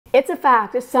It's a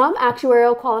fact, some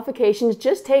actuarial qualifications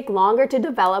just take longer to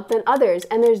develop than others,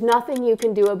 and there's nothing you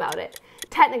can do about it.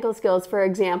 Technical skills, for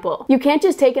example. You can't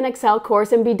just take an Excel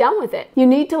course and be done with it. You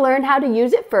need to learn how to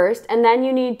use it first, and then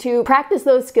you need to practice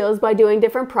those skills by doing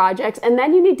different projects, and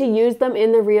then you need to use them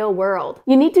in the real world.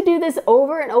 You need to do this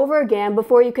over and over again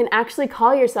before you can actually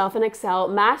call yourself an Excel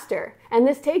master. And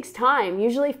this takes time,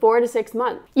 usually 4 to 6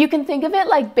 months. You can think of it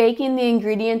like baking the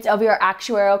ingredients of your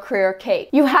actuarial career cake.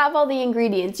 You have all the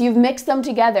ingredients, you've mixed them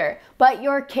together, but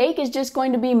your cake is just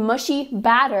going to be mushy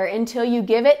batter until you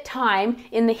give it time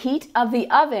in the heat of the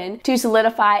oven to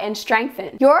solidify and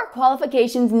strengthen. Your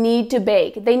qualifications need to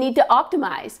bake, they need to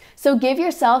optimize. So give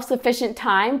yourself sufficient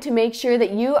time to make sure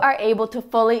that you are able to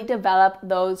fully develop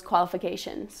those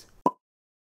qualifications.